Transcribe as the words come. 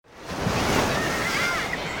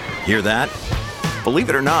Hear that?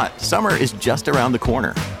 Believe it or not, summer is just around the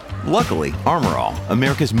corner. Luckily, Armor All,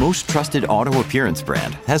 America's most trusted auto appearance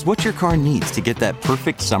brand, has what your car needs to get that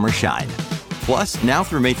perfect summer shine. Plus, now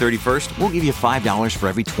through May 31st, we'll give you $5 for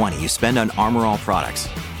every $20 you spend on Armor All products.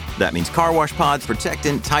 That means car wash pods,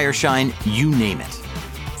 protectant, tire shine, you name it.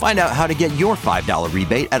 Find out how to get your $5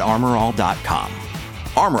 rebate at armorall.com.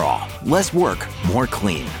 Armor All, less work, more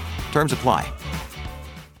clean. Terms apply.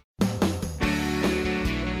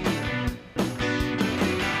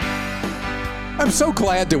 I'm so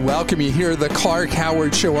glad to welcome you here at the Clark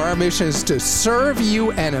Howard Show. Our mission is to serve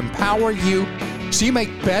you and empower you so you make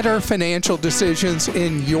better financial decisions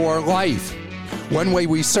in your life. One way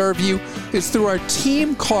we serve you is through our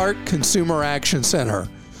Team Clark Consumer Action Center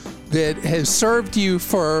that has served you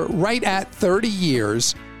for right at 30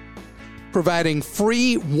 years, providing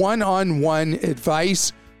free one-on-one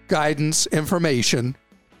advice, guidance, information.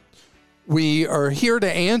 We are here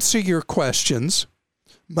to answer your questions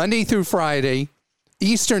Monday through Friday,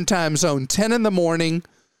 Eastern Time Zone, 10 in the morning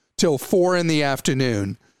till 4 in the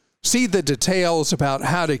afternoon. See the details about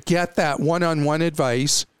how to get that one-on-one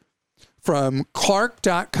advice from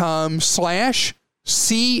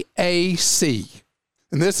clark.com/CAC.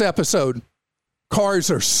 In this episode, cars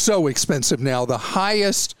are so expensive now. The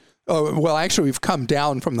highest, actually we've come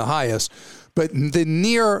down from the highest, but the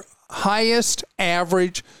near highest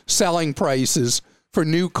average selling prices for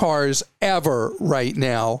new cars ever right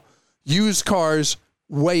now. Used cars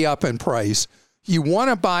way up in price. You want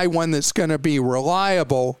to buy one that's going to be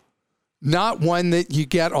reliable, not one that you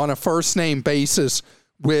get on a first name basis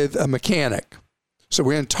with a mechanic. So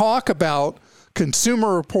we're going to talk about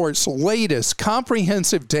Consumer Reports' latest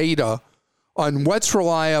comprehensive data on what's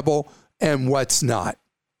reliable and what's not.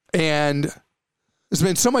 And there's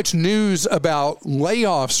been so much news about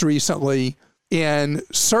layoffs recently in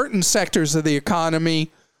certain sectors of the economy,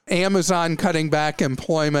 Amazon cutting back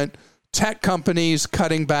employment, tech companies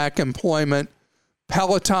cutting back employment,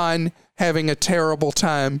 Peloton having a terrible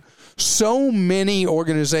time. So many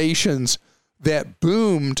organizations that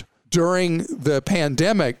boomed during the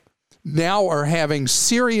pandemic now are having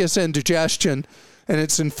serious indigestion, and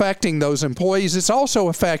it's infecting those employees. It's also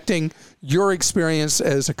affecting your experience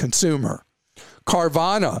as a consumer.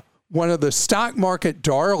 Carvana, one of the stock market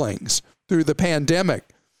darlings through the pandemic,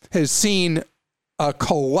 has seen a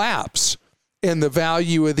collapse in the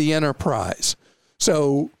value of the enterprise.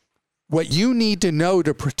 So what you need to know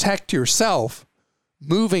to protect yourself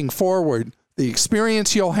moving forward, the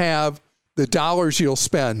experience you'll have, the dollars you'll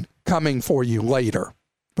spend coming for you later.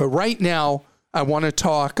 But right now, I want to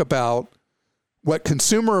talk about what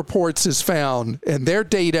Consumer Reports has found, and their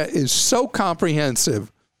data is so comprehensive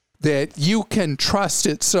that you can trust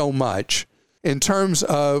it so much in terms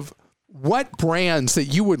of what brands that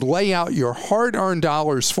you would lay out your hard-earned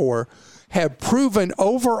dollars for have proven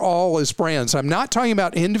overall as brands. I'm not talking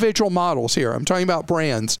about individual models here. I'm talking about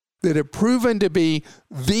brands that have proven to be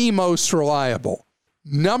the most reliable.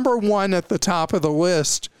 Number one at the top of the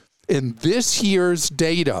list in this year's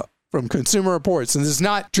data from Consumer Reports, and this is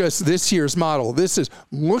not just this year's model. This is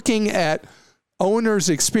looking at owners'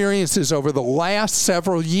 experiences over the last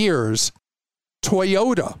several years.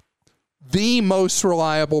 Toyota, the most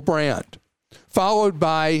reliable brand, followed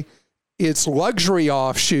by its luxury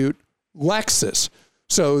offshoot, Lexus.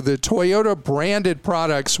 So the Toyota branded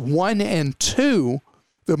products, 1 and 2,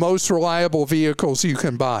 the most reliable vehicles you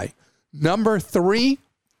can buy. Number 3,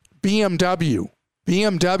 BMW.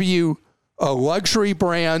 BMW, a luxury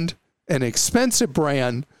brand, an expensive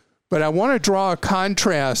brand, but I want to draw a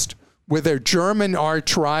contrast with their German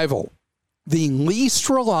arch rival. The least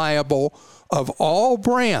reliable of all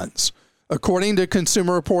brands, according to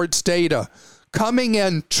Consumer Reports data, coming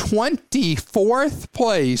in 24th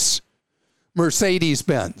place,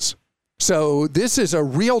 Mercedes-Benz. So this is a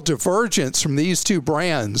real divergence from these two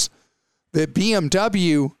brands, that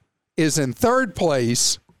BMW is in third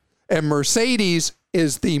place and Mercedes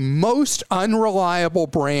is the most unreliable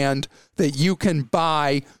brand that you can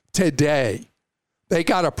buy today. They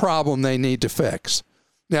got a problem they need to fix.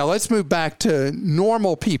 Now let's move back to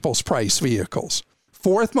normal people's price vehicles.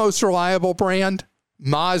 Fourth most reliable brand,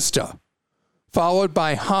 Mazda, followed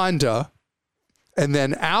by Honda, and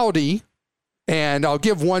then Audi, and I'll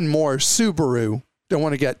give one more, Subaru. Don't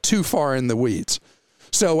want to get too far in the weeds.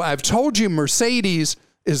 So I've told you Mercedes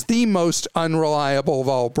is the most unreliable of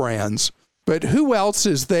all brands, but who else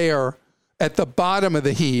is there at the bottom of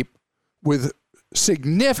the heap with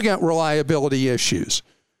significant reliability issues?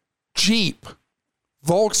 Jeep,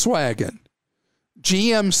 Volkswagen,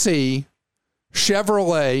 GMC,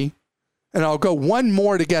 Chevrolet, and I'll go one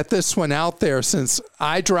more to get this one out there since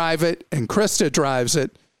I drive it and Krista drives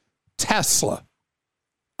it, Tesla.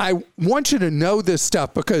 I want you to know this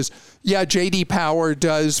stuff because, yeah, J.D. Power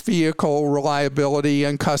does vehicle reliability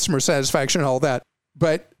and customer satisfaction and all that.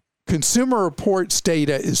 But Consumer Reports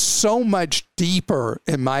data is so much deeper,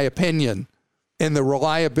 in my opinion, in the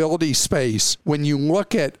reliability space when you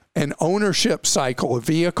look at an ownership cycle of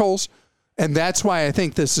vehicles. And that's why I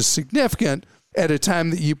think this is significant at a time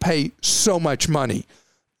that you pay so much money.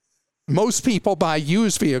 Most people buy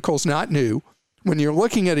used vehicles, not new. When you're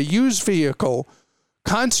looking at a used vehicle,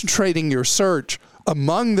 concentrating your search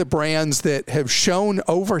among the brands that have shown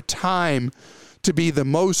over time to be the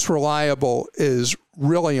most reliable is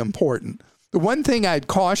really important. The one thing I'd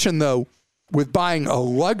caution, though, with buying a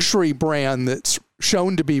luxury brand that's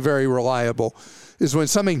shown to be very reliable is when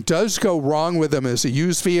something does go wrong with them as a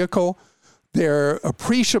used vehicle, they're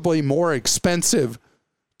appreciably more expensive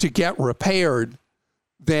to get repaired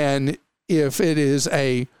than if it is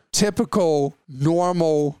a typical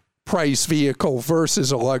normal price vehicle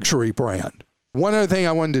versus a luxury brand. One other thing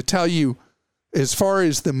I wanted to tell you, as far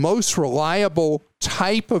as the most reliable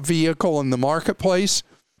type of vehicle in the marketplace,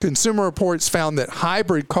 Consumer Reports found that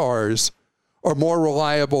hybrid cars are more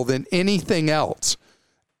reliable than anything else.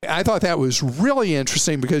 I thought that was really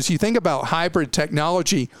interesting because you think about hybrid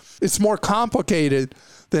technology, it's more complicated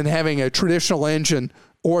than having a traditional engine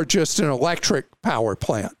or just an electric power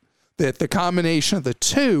plant. That the combination of the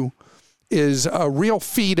two is a real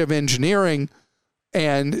feat of engineering,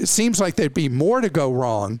 and it seems like there'd be more to go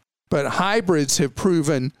wrong, but hybrids have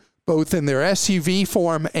proven, both in their SUV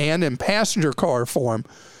form and in passenger car form,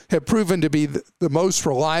 have proven to be the most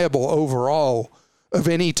reliable overall of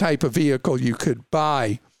any type of vehicle you could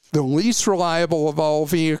buy. The least reliable of all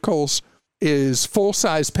vehicles is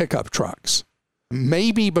full-size pickup trucks.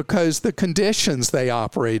 Maybe because the conditions they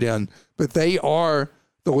operate in, but they are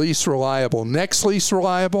the least reliable. Next least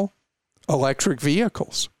reliable, electric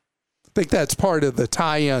vehicles. I think that's part of the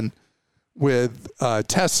tie-in with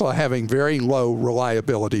Tesla having very low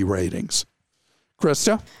reliability ratings.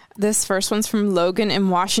 Krista? This first one's from Logan in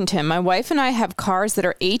Washington. My wife and I have cars that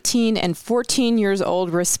are 18 and 14 years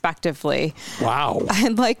old, respectively. Wow.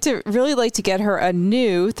 I'd really like to get her a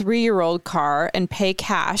new 3-year-old car and pay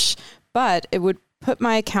cash, but it would put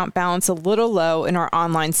my account balance a little low in our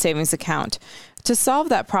online savings account. To solve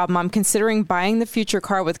that problem, I'm considering buying the future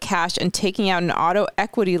car with cash and taking out an auto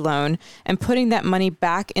equity loan and putting that money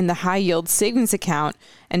back in the high yield savings account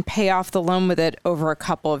and pay off the loan with it over a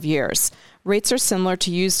couple of years. Rates are similar to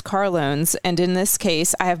used car loans, and in this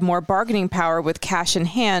case, I have more bargaining power with cash in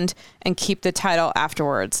hand and keep the title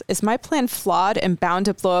afterwards. Is my plan flawed and bound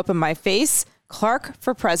to blow up in my face? Clark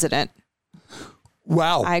for president.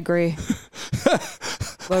 Wow. I agree.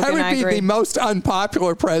 Logan, I would be the most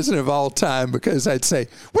unpopular president of all time because I'd say,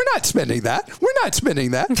 we're not spending that. We're not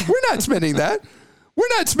spending that. We're not spending that.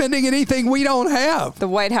 We're not spending anything we don't have. The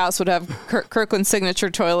White House would have Kirkland signature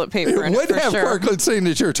toilet paper in it. It would have Kirkland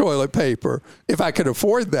signature toilet paper. If I could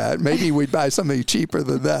afford that, maybe we'd buy something cheaper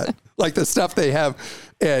than that. Like the stuff they have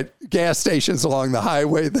at gas stations along the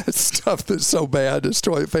highway, that stuff that's so bad is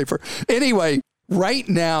toilet paper. Anyway, right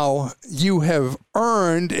now you have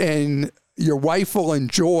earned, and your wife will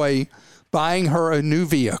enjoy buying her a new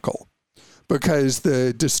vehicle. Because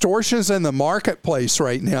the distortions in the marketplace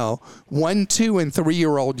right now, 1, 2, and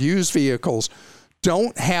 3-year-old used vehicles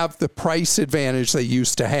don't have the price advantage they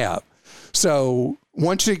used to have. So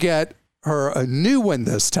once you get her a new one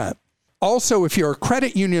this time. Also, if you're a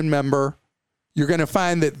credit union member, you're going to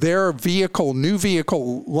find that their new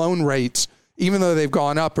vehicle loan rates, even though they've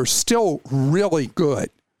gone up, are still really good.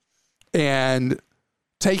 And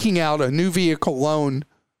taking out a new vehicle loan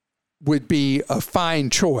would be a fine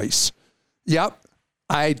choice. Yep,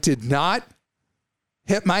 I did not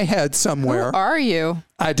hit my head somewhere. Who are you?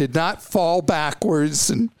 I did not fall backwards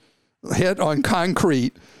and hit on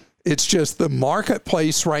concrete. It's just the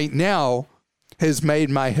marketplace right now has made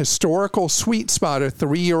my historical sweet spot of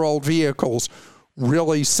 3-year-old vehicles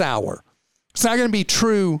really sour. It's not going to be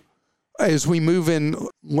true as we move in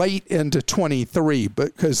late into 23,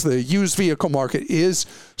 because the used vehicle market is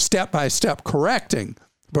step-by-step correcting.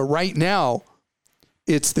 But right now,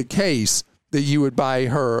 it's the case that you would buy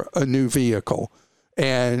her a new vehicle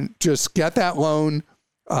and just get that loan.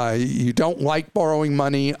 You don't like borrowing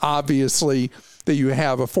money, obviously, that you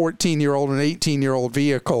have a 14-year-old and 18-year-old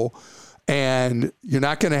vehicle, and you're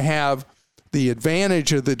not going to have the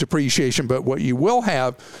advantage of the depreciation, but what you will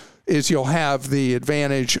have is you'll have the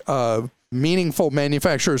advantage of meaningful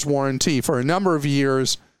manufacturer's warranty for a number of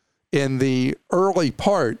years in the early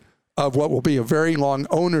part of what will be a very long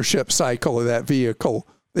ownership cycle of that vehicle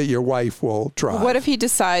that your wife will drive. What if he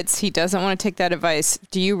decides he doesn't want to take that advice?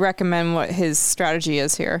 Do you recommend what his strategy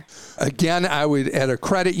is here? Again, I would, at a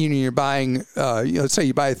credit union, you're buying, let's say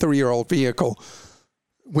you buy a 3-year-old vehicle.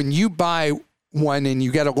 When you buy one and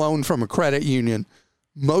you get a loan from a credit union,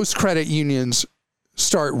 most credit unions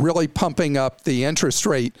start really pumping up the interest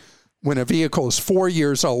rate when a vehicle is 4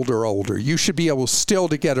 years old or older. You should be able still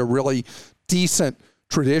to get a really decent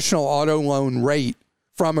traditional auto loan rate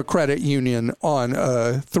from a credit union on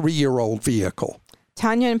a 3-year-old vehicle.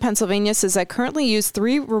 Tanya in Pennsylvania says, I currently use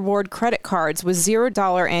 3 reward credit cards with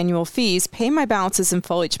 $0 annual fees, pay my balances in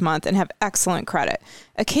full each month, and have excellent credit.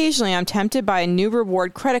 Occasionally, I'm tempted by a new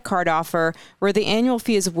reward credit card offer where the annual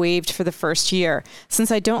fee is waived for the first year.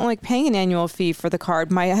 Since I don't like paying an annual fee for the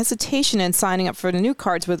card, my hesitation in signing up for the new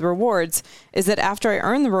cards with rewards is that after I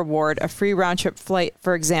earn the reward, a free round-trip flight,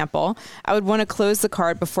 for example, I would want to close the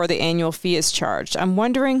card before the annual fee is charged. I'm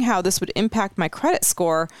wondering how this would impact my credit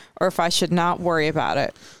score or if I should not worry about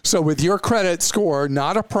it. So with your credit score,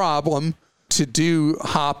 not a problem to do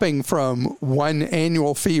hopping from one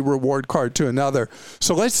annual fee reward card to another.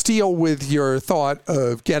 So let's deal with your thought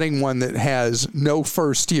of getting one that has no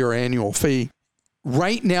first-year annual fee.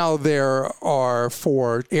 Right now, there are,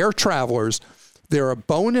 for air travelers, there are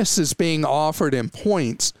bonuses being offered in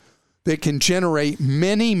points that can generate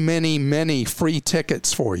many, many, many free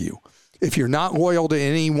tickets for you. If you're not loyal to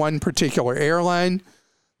any one particular airline,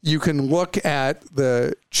 you can look at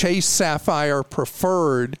the Chase Sapphire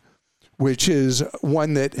Preferred, which is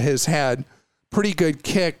one that has had pretty good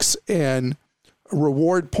kicks and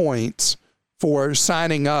reward points for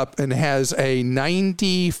signing up and has a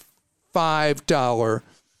 $95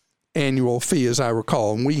 annual fee, as I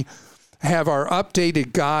recall. And we have our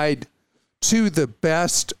updated guide to the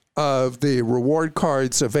best of the reward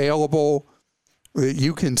cards available that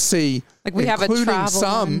you can see, like we have a travel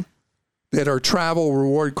some one that are travel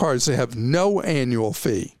reward cards that have no annual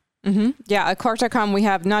fee. Mm-hmm. Yeah, at Clark.com, we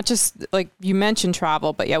have not just, like you mentioned,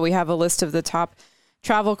 travel, but yeah, we have a list of the top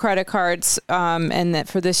travel credit cards and that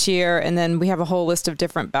for this year. And then we have a whole list of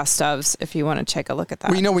different best ofs if you want to take a look at that.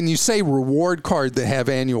 Well, you know, when you say reward card that have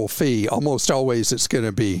annual fee, almost always it's going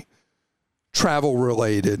to be travel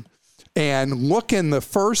related. And look in the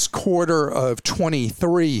first quarter of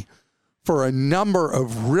 23 for a number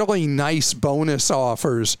of really nice bonus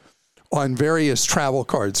offers on various travel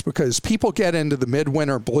cards, because people get into the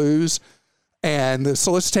midwinter blues and the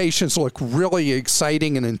solicitations look really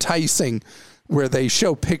exciting and enticing where they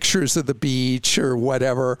show pictures of the beach or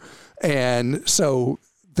whatever. And so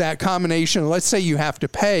that combination, let's say you have to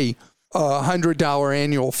pay a $100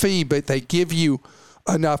 annual fee, but they give you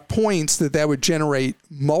enough points that would generate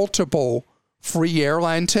multiple free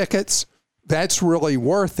airline tickets. That's really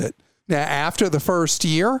worth it. Now, after the first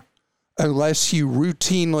year, unless you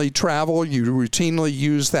routinely travel, you routinely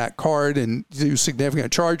use that card and do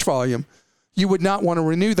significant charge volume, you would not want to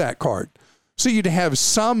renew that card. So you'd have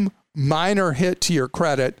some minor hit to your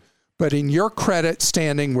credit, but in your credit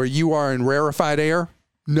standing where you are in rarefied air,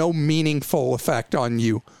 no meaningful effect on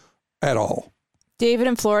you at all. David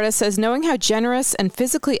in Florida says, knowing how generous and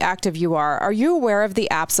physically active you are you aware of the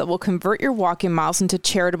apps that will convert your walking miles into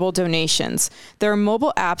charitable donations? There are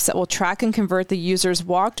mobile apps that will track and convert the user's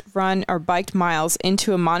walked, run, or biked miles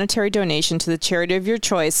into a monetary donation to the charity of your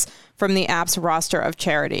choice from the app's roster of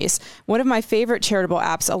charities. One of my favorite charitable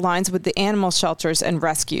apps aligns with the animal shelters and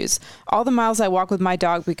rescues. All the miles I walk with my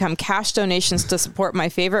dog become cash donations to support my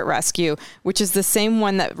favorite rescue, which is the same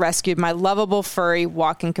one that rescued my lovable furry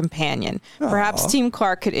walking companion. Aww. Perhaps Team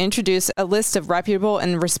Clark could introduce a list of reputable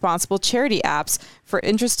and responsible charity apps for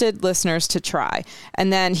interested listeners to try.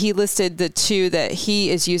 And then he listed the 2 that he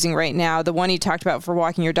is using right now. The one he talked about for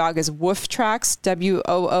walking your dog is WoofTrax,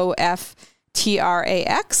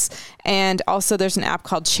 WOOFTRAX. And also there's an app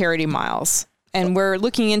called Charity Miles. And we're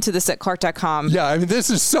looking into this at Clark.com. Yeah, I mean, this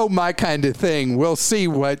is so my kind of thing. We'll see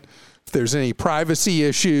if there's any privacy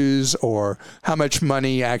issues or how much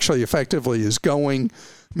money actually effectively is going.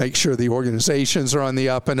 Make sure the organizations are on the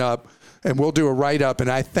up and up. And we'll do a write-up.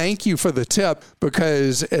 And I thank you for the tip,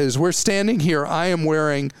 because as we're standing here, I am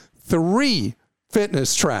wearing 3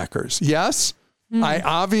 fitness trackers. Yes, I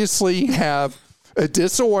obviously have a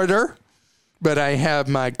disorder, but I have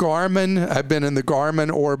my Garmin. I've been in the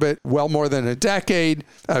Garmin orbit well more than a decade.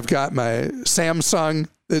 I've got my Samsung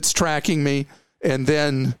that's tracking me. And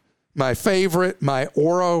then my favorite, my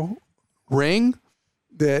Oura Ring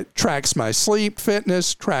that tracks my sleep,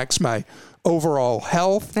 fitness, tracks my overall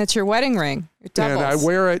health. That's your wedding ring. It doubles. And I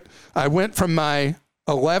wear it. I went from my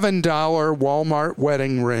 $11 Walmart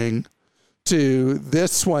wedding ring to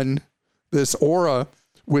this one, this Oura,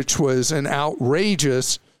 which was an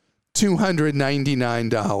outrageous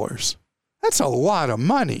 $299. That's a lot of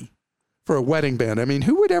money for a wedding band. I mean,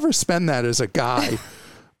 who would ever spend that as a guy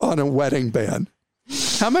on a wedding band?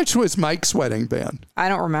 How much was Mike's wedding band? I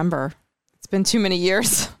don't remember. It's been too many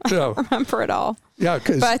years. I don't remember it all. Yeah,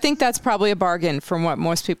 but I think that's probably a bargain from what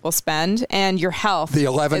most people spend. And your health, the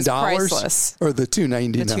 $11 is priceless. Or the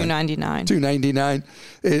 $299? The $299. $299.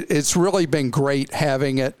 It's really been great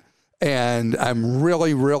having it, and I'm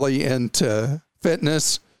really, really into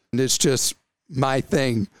fitness, and it's just my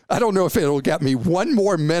thing. I don't know if it'll get me one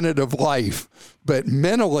more minute of life, but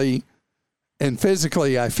mentally and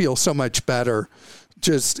physically, I feel so much better.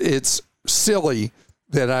 Just, it's silly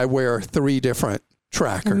that I wear 3 different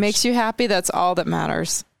trackers. It makes you happy. That's all that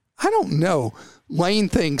matters. I don't know. Lane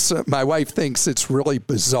thinks, my wife thinks it's really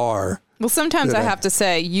bizarre. Well, sometimes I have to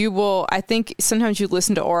say, I think sometimes you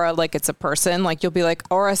listen to Aura like it's a person. Like you'll be like,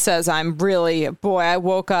 Aura says, I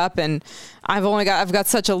woke up and I've got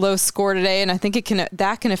such a low score today. And I think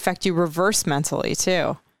that can affect you reverse mentally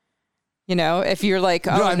too. You know, if you're like,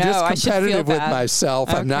 I'm just I should feel competitive with bad. myself.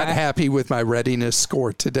 Okay. I'm not happy with my readiness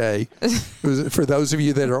score today. For those of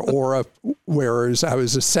you that are Aura wearers, I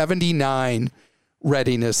was a 79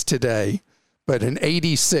 readiness today, but an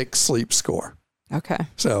 86 sleep score. Okay.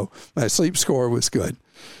 So my sleep score was good.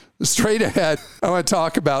 Straight ahead, I want to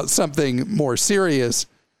talk about something more serious.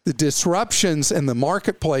 The disruptions in the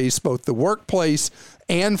marketplace, both the workplace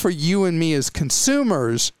and for you and me as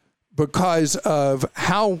consumers, because of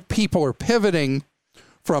how people are pivoting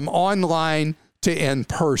from online to in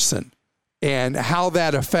person and how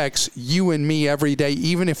that affects you and me every day,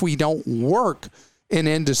 even if we don't work in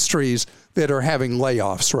industries that are having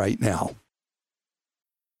layoffs right now.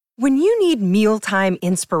 When you need mealtime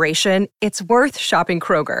inspiration, it's worth shopping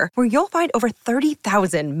Kroger, where you'll find over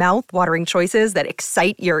 30,000 mouth-watering choices that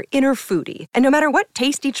excite your inner foodie. And no matter what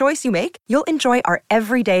tasty choice you make, you'll enjoy our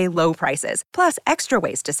everyday low prices, plus extra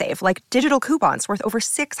ways to save, like digital coupons worth over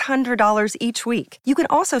 $600 each week. You can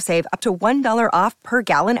also save up to $1 off per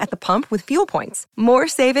gallon at the pump with fuel points. More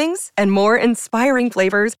savings and more inspiring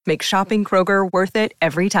flavors make shopping Kroger worth it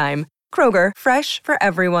every time. Kroger, fresh for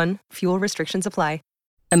everyone. Fuel restrictions apply.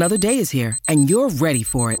 Another day is here, and you're ready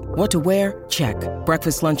for it. What to wear? Check.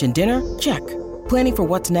 Breakfast, lunch, and dinner? Check. Planning for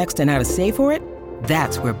what's next and how to save for it?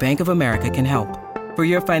 That's where Bank of America can help. For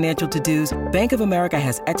your financial to-dos, Bank of America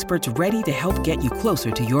has experts ready to help get you closer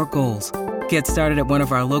to your goals. Get started at one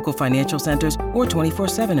of our local financial centers or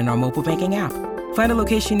 24/7 in our mobile banking app. Find a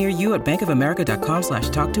location near you at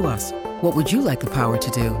bankofamerica.com/talktous. What would you like the power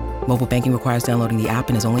to do? Mobile banking requires downloading the app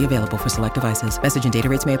and is only available for select devices. Message and data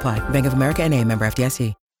rates may apply. Bank of America NA, member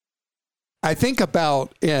FDIC. I think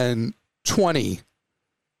about in 20,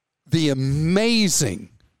 the amazing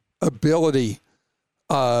ability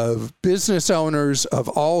of business owners of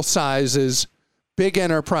all sizes, big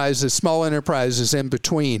enterprises, small enterprises in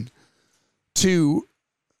between, to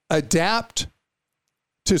adapt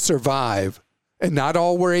to survive. And not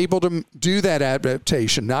all were able to do that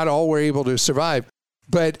adaptation. Not all were able to survive.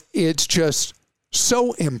 But it's just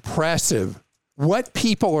so impressive what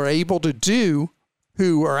people are able to do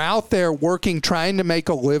who are out there working, trying to make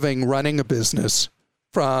a living, running a business,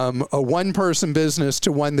 from a one-person business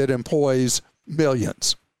to one that employs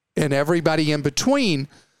millions, and everybody in between.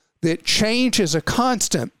 That change is a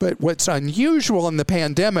constant, but what's unusual in the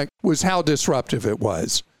pandemic was how disruptive it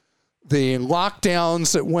was. The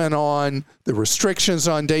lockdowns that went on, the restrictions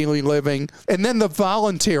on daily living, and then the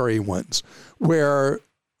voluntary ones, where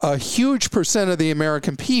a huge percent of the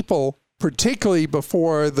American people, particularly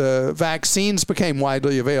before the vaccines became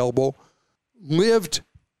widely available, lived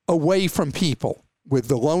away from people with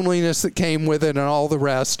the loneliness that came with it and all the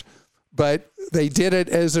rest, but they did it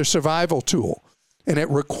as a survival tool. And it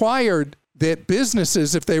required that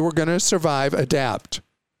businesses, if they were going to survive, adapt.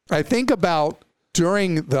 I think about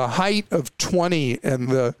during the height of 20 and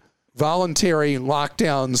the voluntary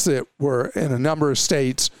lockdowns that were in a number of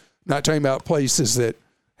states, not talking about places that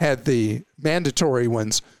had the mandatory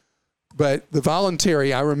ones, but the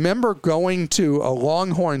voluntary, I remember going to a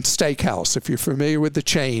Longhorn Steakhouse, if you're familiar with the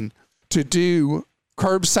chain, to do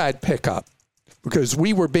curbside pickup because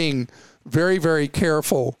we were being very, very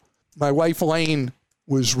careful. My wife, Lane,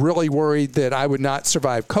 was really worried that I would not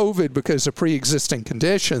survive COVID because of pre-existing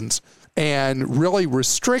conditions and really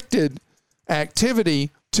restricted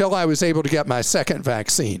activity till I was able to get my second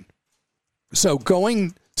vaccine. So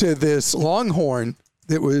going to this Longhorn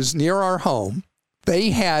that was near our home,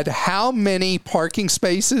 they had how many parking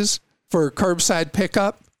spaces for curbside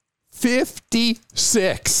pickup?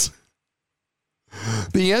 56.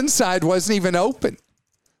 The inside wasn't even open.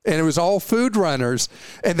 And it was all food runners.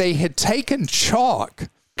 And they had taken chalk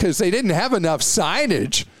because they didn't have enough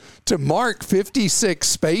signage to mark 56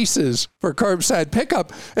 spaces for curbside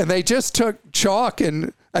pickup. And they just took chalk,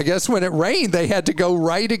 and I guess when it rained, they had to go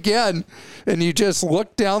right again. And you just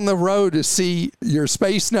looked down the road to see your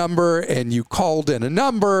space number, and you called in a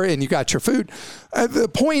number, and you got your food. The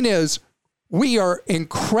point is, we are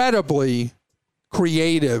incredibly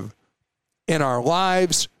creative in our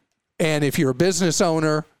lives. And if you're a business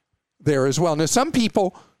owner, there as well. Now, some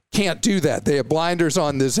people can't do that. They have blinders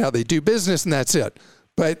on. This is how they do business, and that's it.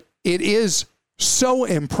 But it is so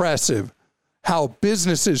impressive how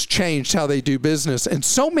businesses changed how they do business. And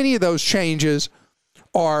so many of those changes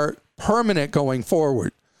are permanent going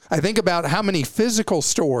forward. I think about how many physical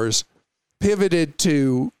stores pivoted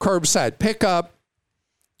to curbside pickup,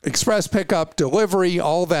 express pickup, delivery,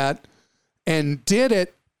 all that, and did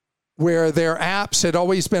it where their apps had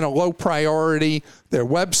always been a low priority. Their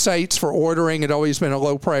websites for ordering had always been a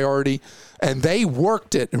low priority. And they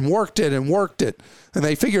worked it and worked it and worked it. And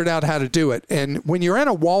they figured out how to do it. And when you're in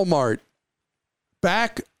a Walmart,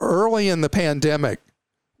 back early in the pandemic,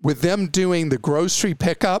 with them doing the grocery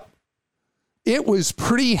pickup, it was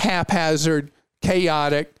pretty haphazard,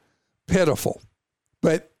 chaotic, pitiful.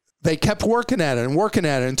 But they kept working at it and working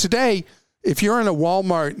at it. And today, if you're in a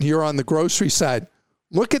Walmart and you're on the grocery side,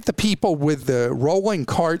 look at the people with the rolling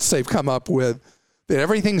carts they've come up with, that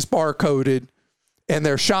everything's barcoded, and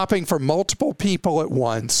they're shopping for multiple people at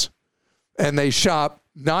once. And they shop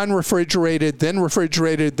non-refrigerated,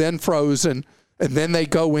 then frozen, and then they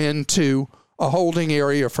go into a holding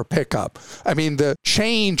area for pickup. I mean, the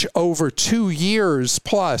change over 2 years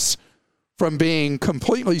plus from being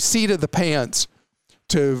completely seat of the pants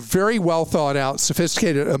to very well thought out,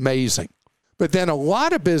 sophisticated, amazing. But then a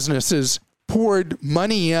lot of businesses poured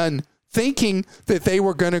money in thinking that they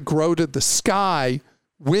were going to grow to the sky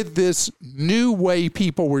with this new way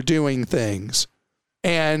people were doing things.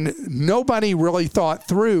 And nobody really thought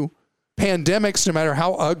through pandemics, no matter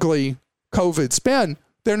how ugly COVID's been,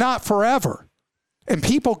 they're not forever. And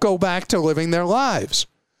people go back to living their lives.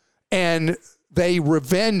 And they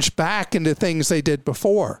revenge back into things they did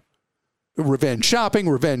before. Revenge shopping,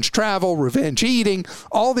 revenge travel, revenge eating,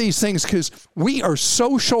 all these things, because we are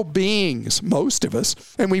social beings, most of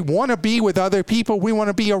us, and we want to be with other people. We want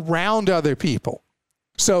to be around other people.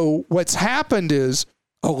 So what's happened is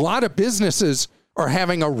a lot of businesses are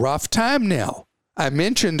having a rough time now. I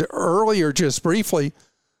mentioned earlier, just briefly,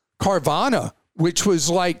 Carvana, which was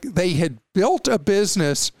like they had built a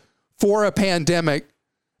business for a pandemic,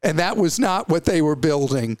 and that was not what they were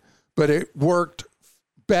building, but it worked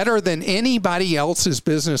better than anybody else's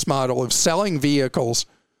business model of selling vehicles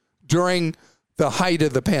during the height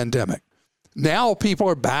of the pandemic. Now people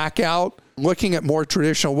are back out looking at more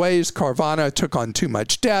traditional ways. Carvana took on too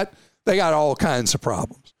much debt. They got all kinds of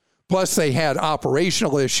problems. Plus they had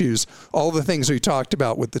operational issues, all the things we talked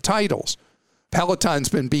about with the titles. Peloton's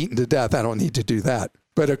been beaten to death. I don't need to do that.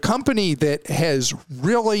 But a company that has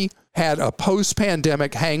really had a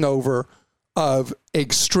post-pandemic hangover of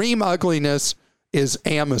extreme ugliness is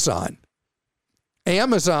Amazon.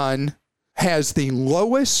 Amazon has the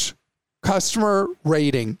lowest customer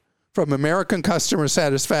rating from American Customer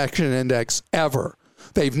Satisfaction Index ever.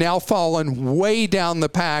 They've now fallen way down the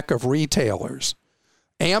pack of retailers.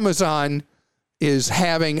 Amazon is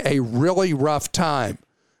having a really rough time.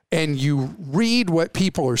 And you read what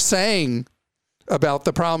people are saying about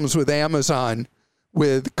the problems with Amazon,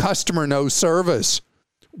 with customer no service,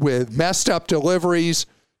 with messed up deliveries,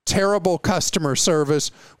 terrible customer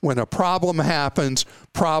service when a problem happens,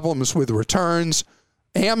 problems with returns.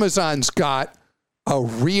 Amazon's got a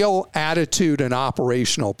real attitude and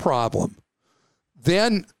operational problem.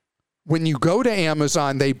 Then when you go to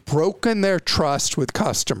Amazon, they've broken their trust with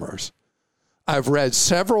customers. I've read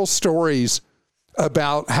several stories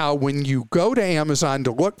about how when you go to Amazon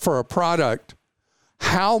to look for a product,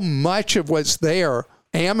 how much of what's there,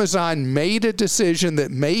 Amazon made a decision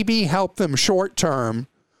that maybe helped them short term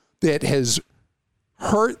that has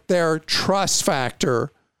hurt their trust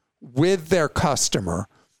factor with their customer.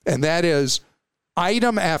 And that is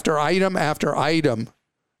item after item after item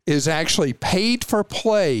is actually paid for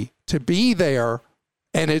play to be there,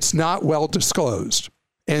 and it's not well disclosed.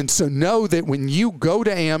 And so know that when you go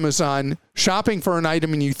to Amazon shopping for an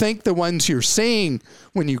item and you think the ones you're seeing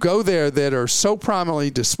when you go there that are so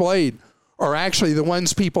prominently displayed are actually the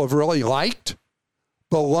ones people have really liked,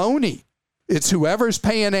 baloney. It's whoever's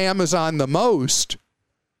paying Amazon the most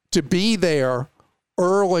to be there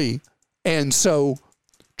early. And so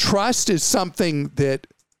trust is something that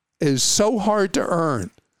is so hard to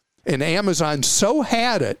earn. And Amazon so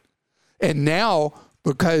had it. And now,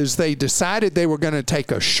 because they decided they were going to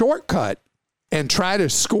take a shortcut and try to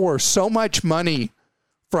score so much money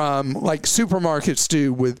from like supermarkets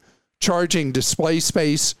do with charging display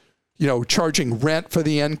space, charging rent for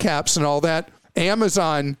the end caps and all that.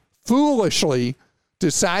 Amazon foolishly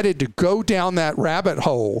decided to go down that rabbit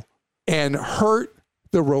hole and hurt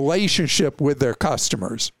the relationship with their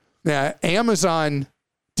customers. Now, Amazon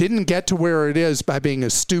didn't get to where it is by being a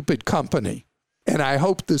stupid company. And I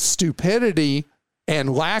hope the stupidity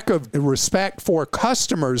and lack of respect for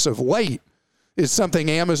customers of late is something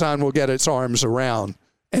Amazon will get its arms around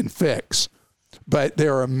and fix. But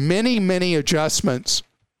there are many, many adjustments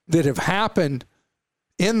that have happened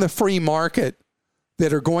in the free market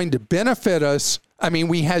that are going to benefit us. I mean,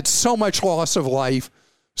 we had so much loss of life,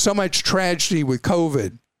 so much tragedy with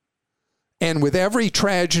COVID. And with every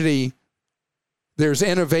tragedy, there's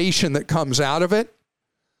innovation that comes out of it.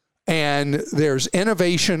 And there's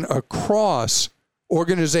innovation across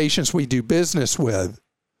organizations we do business with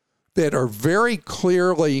that are very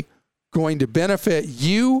clearly going to benefit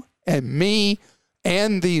you and me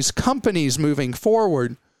and these companies moving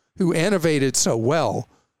forward who innovated so well.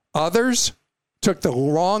 Others took the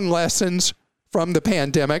wrong lessons from the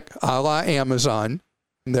pandemic, a la Amazon,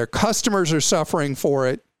 and their customers are suffering for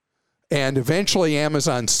it. And eventually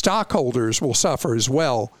Amazon stockholders will suffer as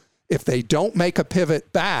well if they don't make a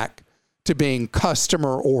pivot back to being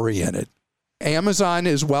customer oriented. Amazon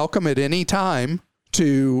is welcome at any time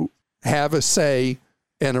to have a say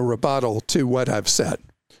and a rebuttal to what I've said.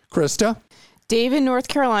 Krista? Dave in North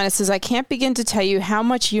Carolina says, I can't begin to tell you how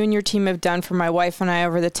much you and your team have done for my wife and I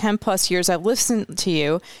over the 10 plus years I've listened to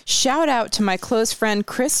you. Shout out to my close friend,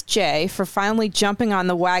 Chris J, for finally jumping on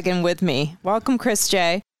the wagon with me. Welcome, Chris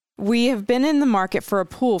J. We have been in the market for a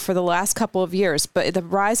pool for the last couple of years, but the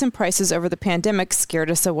rise in prices over the pandemic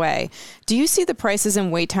scared us away. Do you see the prices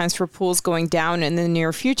and wait times for pools going down in the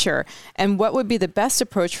near future? And what would be the best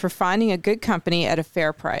approach for finding a good company at a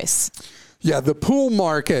fair price? Yeah, the pool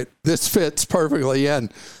market, this fits perfectly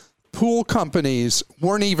in. Pool companies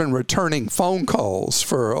weren't even returning phone calls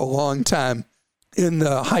for a long time in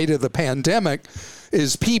the height of the pandemic,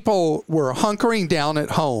 is people were hunkering down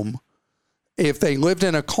at home. If they lived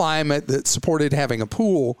in a climate that supported having a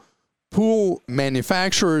pool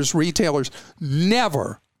manufacturers, retailers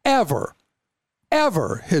never, ever,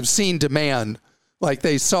 ever have seen demand like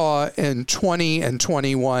they saw in 20 and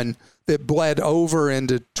 21 that bled over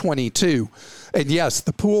into 22. And yes,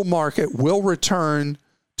 the pool market will return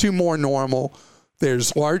to more normal.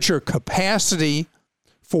 There's larger capacity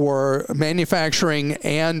for manufacturing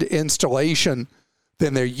and installation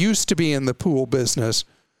than there used to be in the pool business.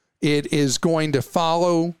 It is going to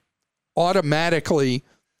follow automatically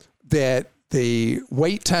that the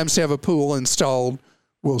wait times to have a pool installed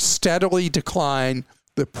will steadily decline.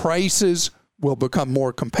 The prices will become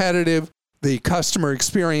more competitive. The customer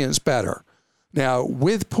experience better. Now,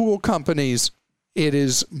 with pool companies, it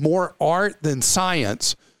is more art than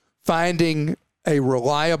science finding a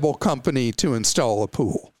reliable company to install a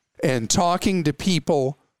pool. And talking to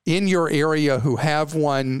people in your area who have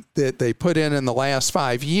one that they put in the last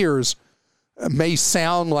 5 years may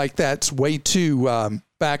sound like that's way too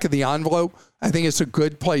back of the envelope. I think it's a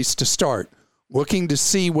good place to start. Looking to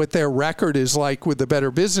see what their record is like with the Better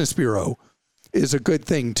Business Bureau is a good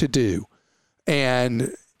thing to do.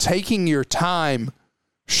 And taking your time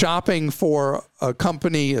shopping for a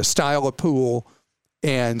company, a style of pool,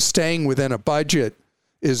 and staying within a budget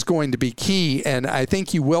is going to be key. And I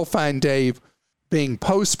think you will find, Dave, being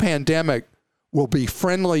post-pandemic will be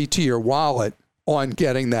friendly to your wallet on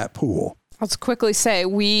getting that pool. I'll just quickly say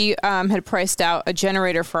we had priced out a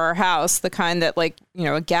generator for our house, the kind that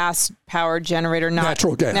a gas-powered generator, not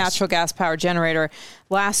natural gas-powered generator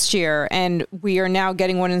last year. And we are now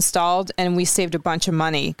getting one installed and we saved a bunch of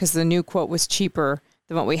money because the new quote was cheaper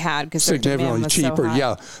than what we had because significantly cheaper. So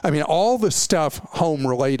yeah. I mean, all the stuff home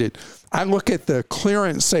related. I look at the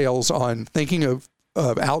clearance sales on thinking of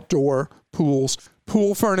outdoor pools,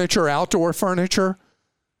 pool furniture, outdoor furniture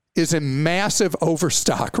is in massive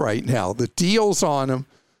overstock right now. The deals on them,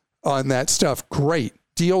 on that stuff, great.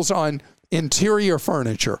 Deals on interior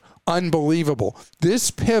furniture, unbelievable.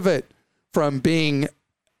 This pivot from being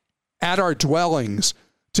at our dwellings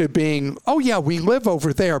to being, oh yeah, we live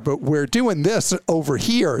over there, but we're doing this over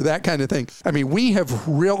here, that kind of thing. I mean, we have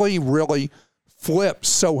really, really flipped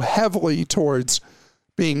so heavily towards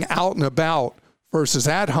being out and about versus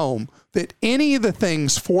at home that any of the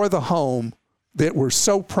things for the home that were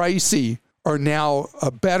so pricey are now a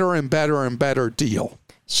better and better and better deal.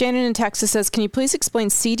 Shannon in Texas says, can you please explain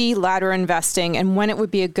CD ladder investing and when it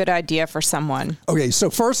would be a good idea for someone? Okay, so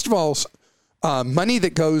first of all, money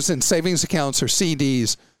that goes in savings accounts or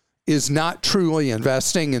CDs is not truly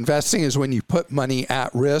investing. Investing is when you put money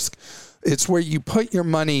at risk. It's where you put your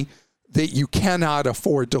money that you cannot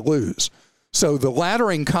afford to lose. So the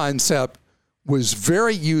laddering concept was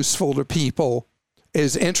very useful to people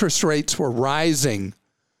as interest rates were rising,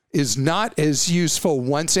 is not as useful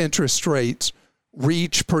once interest rates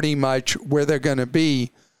reach pretty much where they're going to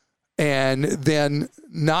be, and then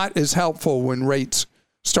not as helpful when rates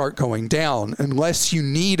start going down unless you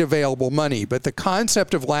need available money. But the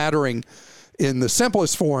concept of laddering in the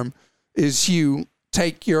simplest form is you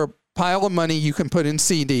take your pile of money you can put in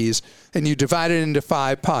CDs and you divide it into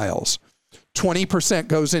 5 piles. 20%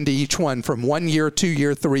 goes into each one from 1 year, 2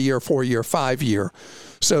 year, 3 year, 4 year, 5 year,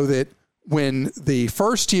 so that when the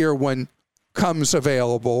first year one comes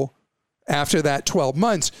available after that 12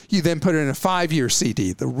 months, you then put it in a 5-year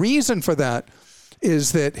CD. The reason for that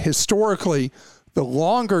is that historically, the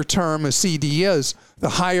longer term a CD is, the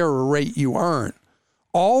higher a rate you earn.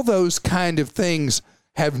 All those kind of things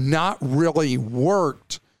have not really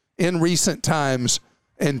worked in recent times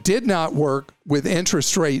and did not work with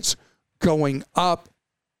interest rates going up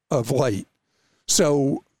of late.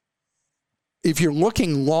 So if you're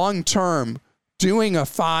looking long term, doing a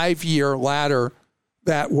 5-year ladder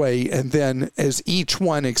that way, and then as each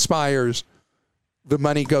one expires, the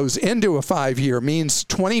money goes into a 5-year, means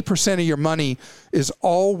 20% of your money is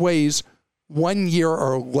always 1 year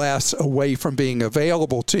or less away from being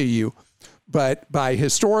available to you. But by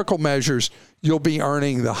historical measures, you'll be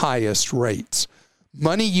earning the highest rates.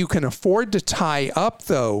 Money you can afford to tie up,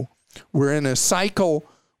 though, we're in a cycle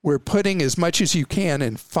where putting as much as you can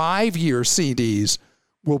in 5-year CDs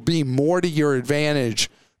will be more to your advantage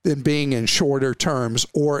than being in shorter terms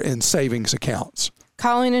or in savings accounts.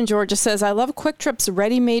 Colleen in Georgia says, I love Quick Trip's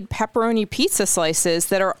ready-made pepperoni pizza slices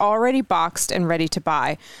that are already boxed and ready to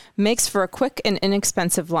buy. Makes for a quick and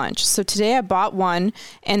inexpensive lunch. So today I bought one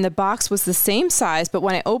and the box was the same size, but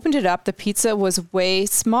when I opened it up, the pizza was way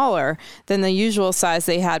smaller than the usual size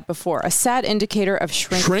they had before. A sad indicator of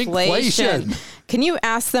shrinkflation. Can you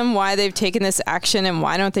ask them why they've taken this action and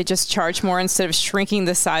why don't they just charge more instead of shrinking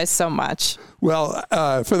the size so much? Well,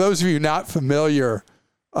 for those of you not familiar,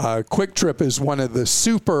 Quick Trip is one of the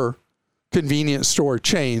super convenience store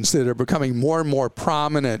chains that are becoming more and more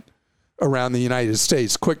prominent around the United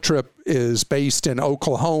States. Quick Trip is based in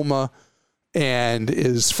Oklahoma and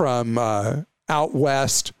is from out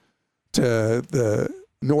west to the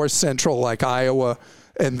north central, like Iowa,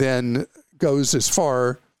 and then goes as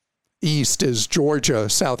far east as Georgia,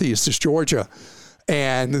 southeast as Georgia.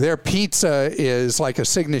 And their pizza is like a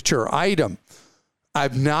signature item.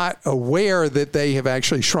 I'm not aware that they have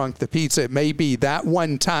actually shrunk the pizza. It may be that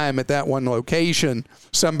one time at that one location,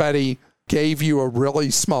 somebody gave you a really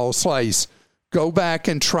small slice. Go back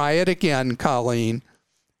and try it again, Colleen.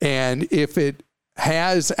 And if it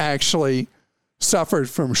has actually suffered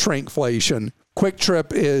from shrinkflation, Quick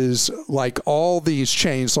Trip is like all these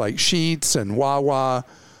chains like Sheetz and Wawa,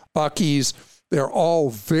 Buc-ee's. They're all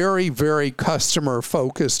very, very customer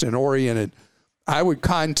focused and oriented. I would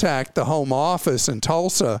contact the home office in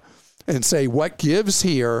Tulsa and say, what gives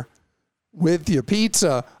here with your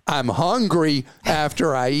pizza? I'm hungry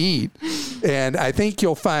after I eat. And I think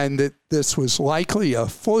you'll find that this was likely a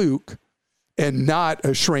fluke and not a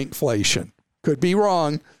shrinkflation. Could be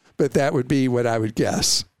wrong, but that would be what I would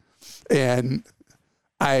guess. And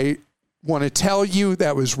I want to tell you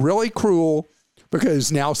that was really cruel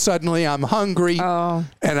because now suddenly I'm hungry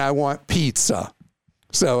and I want pizza.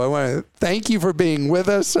 So I want to thank you for being with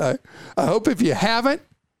us. I hope if you haven't,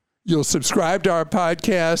 you'll subscribe to our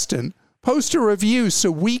podcast and post a review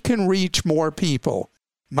so we can reach more people.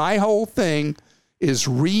 My whole thing is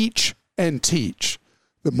reach and teach.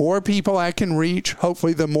 The more people I can reach,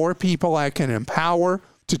 hopefully the more people I can empower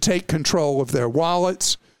to take control of their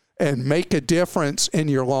wallets and make a difference in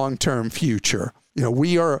your long-term future. You know,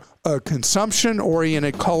 we are a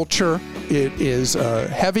consumption-oriented culture. It is a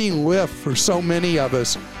heavy lift for so many of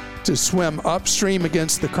us to swim upstream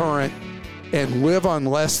against the current and live on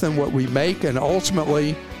less than what we make. And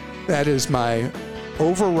ultimately, that is my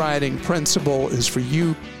overriding principle, is for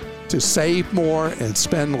you to save more and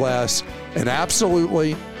spend less and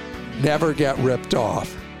absolutely never get ripped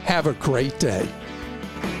off. Have a great day.